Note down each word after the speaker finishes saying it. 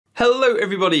Hello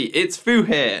everybody, it's Foo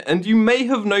here, and you may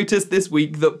have noticed this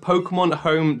week that Pokemon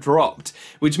Home dropped,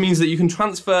 which means that you can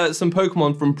transfer some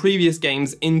Pokemon from previous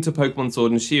games into Pokemon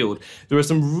Sword and Shield. There are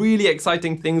some really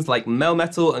exciting things like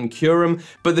Melmetal and Kyurem,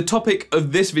 but the topic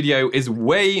of this video is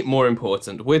way more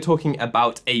important. We're talking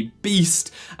about a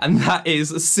beast, and that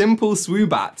is Simple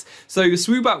Swoobat. So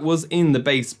Swoobat was in the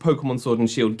base Pokemon Sword and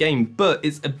Shield game, but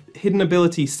its hidden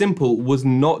ability Simple was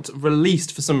not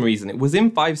released for some reason. It was in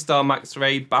 5-star max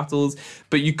raid battles,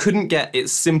 but you couldn't get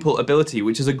its Simple ability,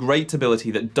 which is a great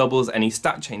ability that doubles any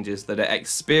stat changes that it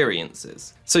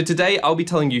experiences. So today I'll be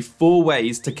telling you 4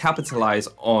 ways to capitalize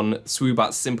on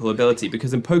Swoobat's Simple ability,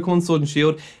 because in Pokemon Sword and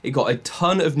Shield it got a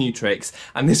ton of new tricks,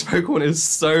 and this Pokemon is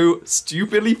so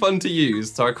stupidly fun to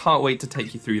use, so I can't wait to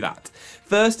take you through that.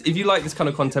 First, if you like this kind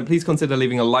of content, please consider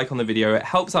leaving a like on the video. It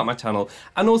helps out my channel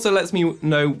and also lets me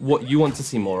know what you want to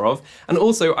see more of. And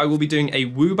also, I will be doing a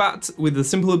Woobat with the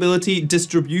Simple ability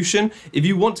distribution. If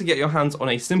you want to get your hands on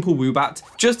a Simple Woobat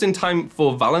just in time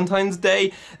for Valentine's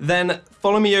Day, then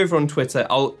follow me over on Twitter.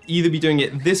 I'll either be doing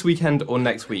it this weekend or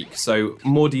next week, so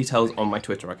more details on my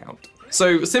Twitter account.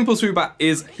 So Simple Swoobat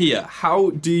is here. How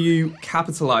do you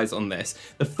capitalize on this?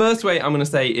 The first way I'm going to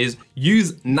say is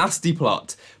use Nasty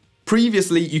Plot.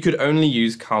 Previously, you could only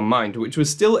use Calm Mind, which was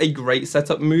still a great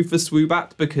setup move for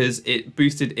Swoobat because it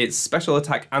boosted its special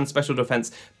attack and special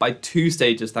defense by 2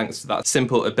 stages thanks to that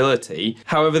Simple ability.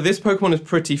 However, this Pokemon is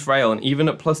pretty frail, and even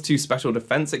at +2 special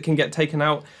defense, it can get taken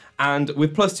out. And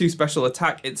with +2 special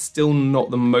attack, it's still not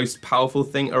the most powerful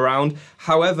thing around.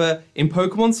 However, in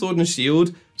Pokemon Sword and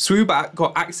Shield, Swoobat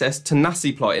got access to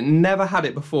Nasty Plot. It never had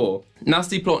it before.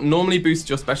 Nasty Plot normally boosts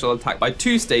your special attack by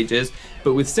 2 stages,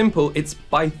 but with Simple, it's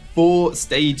by 4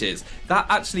 stages. That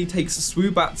actually takes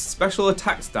Swoobat's special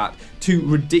attack stat to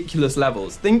ridiculous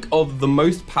levels. Think of the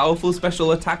most powerful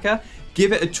special attacker,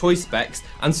 give it a choice specs,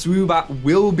 and Swoobat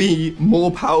will be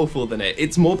more powerful than it.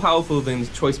 It's more powerful than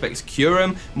choice specs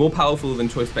Kyurem, more powerful than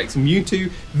choice specs Mewtwo.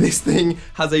 This thing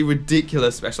has a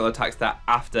ridiculous special attack stat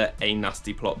after a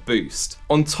Nasty Plot boost.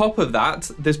 On top of that,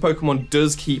 this Pokemon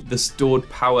does keep the stored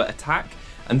power attack,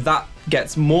 and that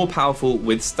gets more powerful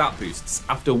with stat boosts.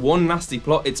 After 1 Nasty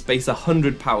Plot, it's base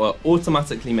 100 power,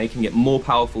 automatically making it more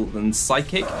powerful than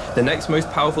Psychic, the next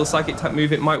most powerful Psychic type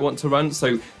move it might want to run,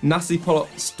 so Nasty Plot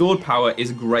stored power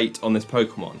is great on this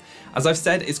Pokemon. As I've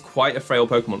said, it's quite a frail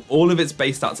Pokemon. All of its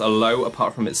base stats are low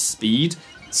apart from its speed,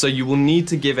 so you will need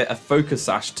to give it a Focus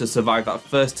Sash to survive that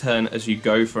first turn as you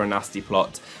go for a Nasty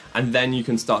Plot, and then you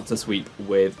can start to sweep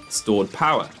with stored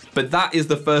power. But that is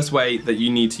the first way that you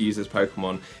need to use this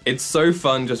Pokemon. It's so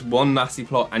fun, just 1 Nasty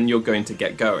Plot and you're going to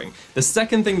get going. The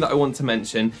second thing that I want to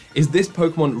mention is this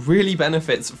Pokemon really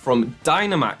benefits from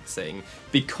Dynamaxing,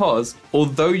 because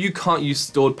although you can't use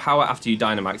stored power after you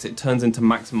Dynamax, it turns into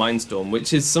Max Mindstorm,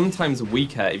 which is sometimes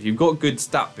weaker. If you've got good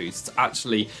stat boosts,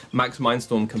 actually Max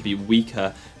Mindstorm can be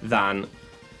weaker than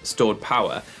stored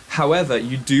power. However,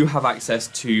 you do have access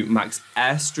to Max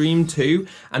Airstream too,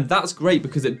 and that's great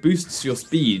because it boosts your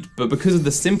speed, but because of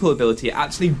the Simple ability, it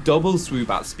actually doubles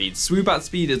Swoobat's speed. Swoobat's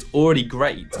speed is already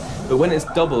great, but when it's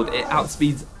doubled, it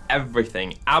outspeeds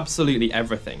everything, absolutely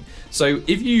everything. So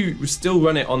if you still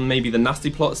run it on maybe the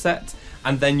Nasty Plot set,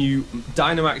 and then you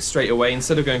Dynamax straight away,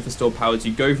 instead of going for stored powers,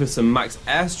 you go for some Max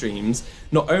Airstreams,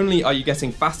 not only are you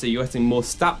getting faster, you're getting more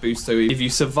stat boost, so if you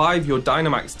survive your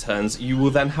Dynamax turns, you will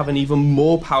then have an even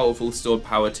more powerful stored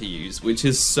power to use, which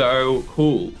is so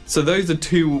cool. So those are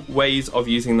 2 ways of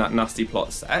using that Nasty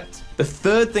Plot set. The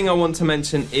third thing I want to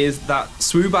mention is that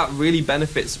Swoobat really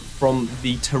benefits from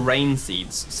the terrain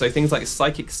seeds, so things like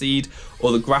Psychic Seed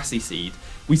or the Grassy Seed.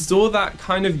 We saw that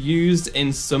kind of used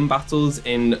in some battles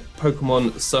in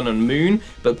Pokemon Sun and Moon,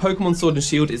 but Pokemon Sword and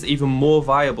Shield is even more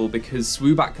viable because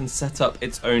Swoobat can set up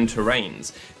its own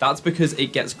terrains. That's because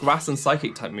it gets Grass and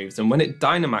Psychic type moves, and when it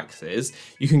Dynamaxes,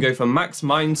 you can go for Max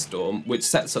Mindstorm, which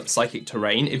sets up Psychic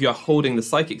terrain. If you're holding the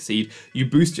Psychic Seed, you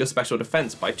boost your special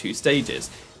defense by 2 stages.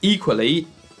 Equally,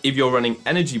 if you're running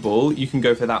Energy Ball, you can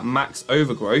go for that Max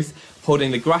Overgrowth.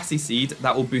 Holding the Grassy Seed,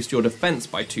 that will boost your defense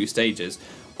by 2 stages.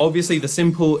 Obviously, the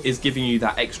Simple is giving you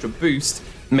that extra boost,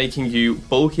 making you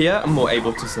bulkier and more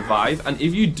able to survive. And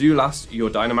if you do last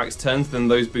your Dynamax turns, then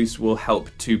those boosts will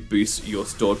help to boost your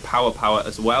stored power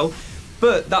as well.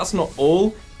 But that's not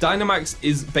all. Dynamax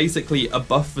is basically a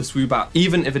buff for Swoobat,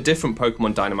 even if a different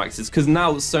Pokemon Dynamaxes, because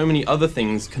now so many other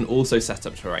things can also set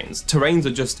up terrains. Terrains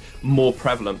are just more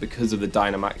prevalent because of the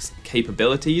Dynamax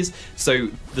capabilities, so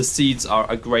the seeds are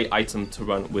a great item to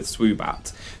run with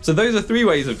Swoobat. So those are 3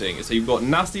 ways of doing it. So you've got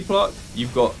Nasty Plot,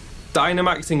 you've got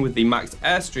Dynamaxing with the Max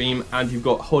Airstream, and you've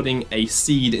got holding a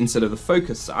seed instead of the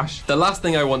Focus Sash. The last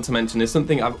thing I want to mention is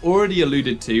something I've already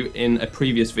alluded to in a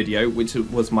previous video, which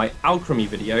was my Alchemy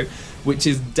video, which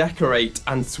is Decorate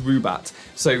and Swoobat.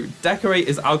 So Decorate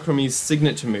is Alchemy's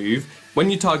signature move. When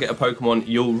you target a Pokemon,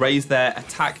 you'll raise their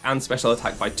attack and special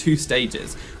attack by 2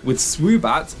 stages. With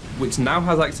Swoobat, which now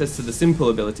has access to the Simple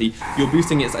ability, you're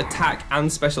boosting its attack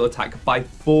and special attack by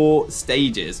 4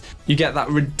 stages. You get that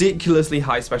ridiculously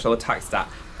high special attack stat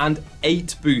and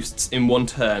 8 boosts in 1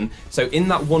 turn. So in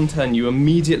that 1 turn, you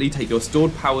immediately take your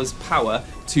stored power's power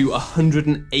to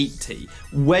 180.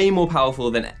 Way more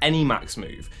powerful than any max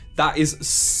move. That is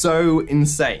so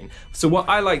insane. So what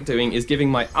I like doing is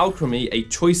giving my Alchemy a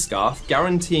Choice Scarf,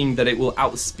 guaranteeing that it will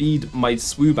outspeed my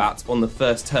Swoobat on the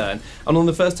first turn. And on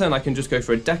the first turn I can just go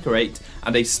for a Decorate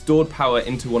and a stored power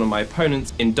into one of my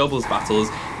opponents in doubles battles,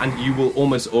 and you will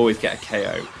almost always get a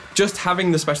KO. Just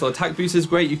having the special attack boost is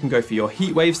great. You can go for your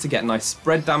Heat Waves to get nice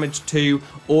spread damage too,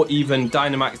 or even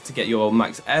Dynamax to get your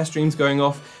Max Airstreams going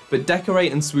off. But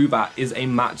Decorate and Swoobat is a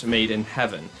match made in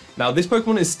heaven. Now this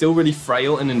Pokemon is still really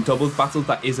frail, and in doubles battles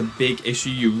that is a big issue.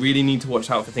 You really need to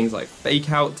watch out for things like Fake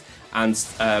Out and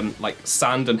like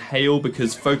Sand and Hail,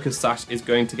 because Focus Sash is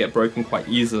going to get broken quite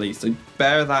easily, so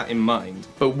bear that in mind.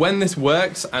 But when this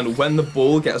works and when the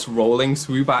ball gets rolling,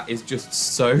 Swoobat is just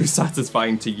so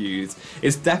satisfying to use.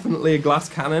 It's definitely a glass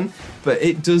cannon, but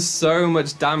it does so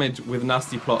much damage with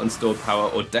Nasty Plot and Stored Power,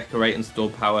 or Decorate and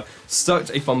Stored Power. Such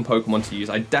a fun Pokemon to use.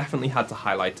 I definitely had to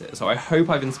highlight it, so I hope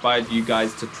I've inspired you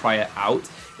guys to try it out.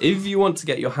 If you want to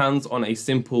get your hands on a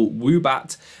Simple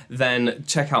Woobat, then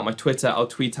check out my Twitter. I'll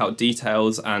tweet out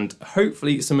details, and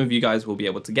hopefully some of you guys will be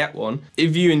able to get one.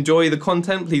 If you enjoy the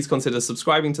content, please consider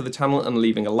subscribing to the channel and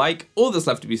leaving a like. All that's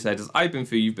left to be said is I've been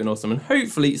Foo, you've been awesome, and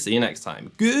hopefully see you next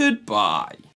time. Goodbye.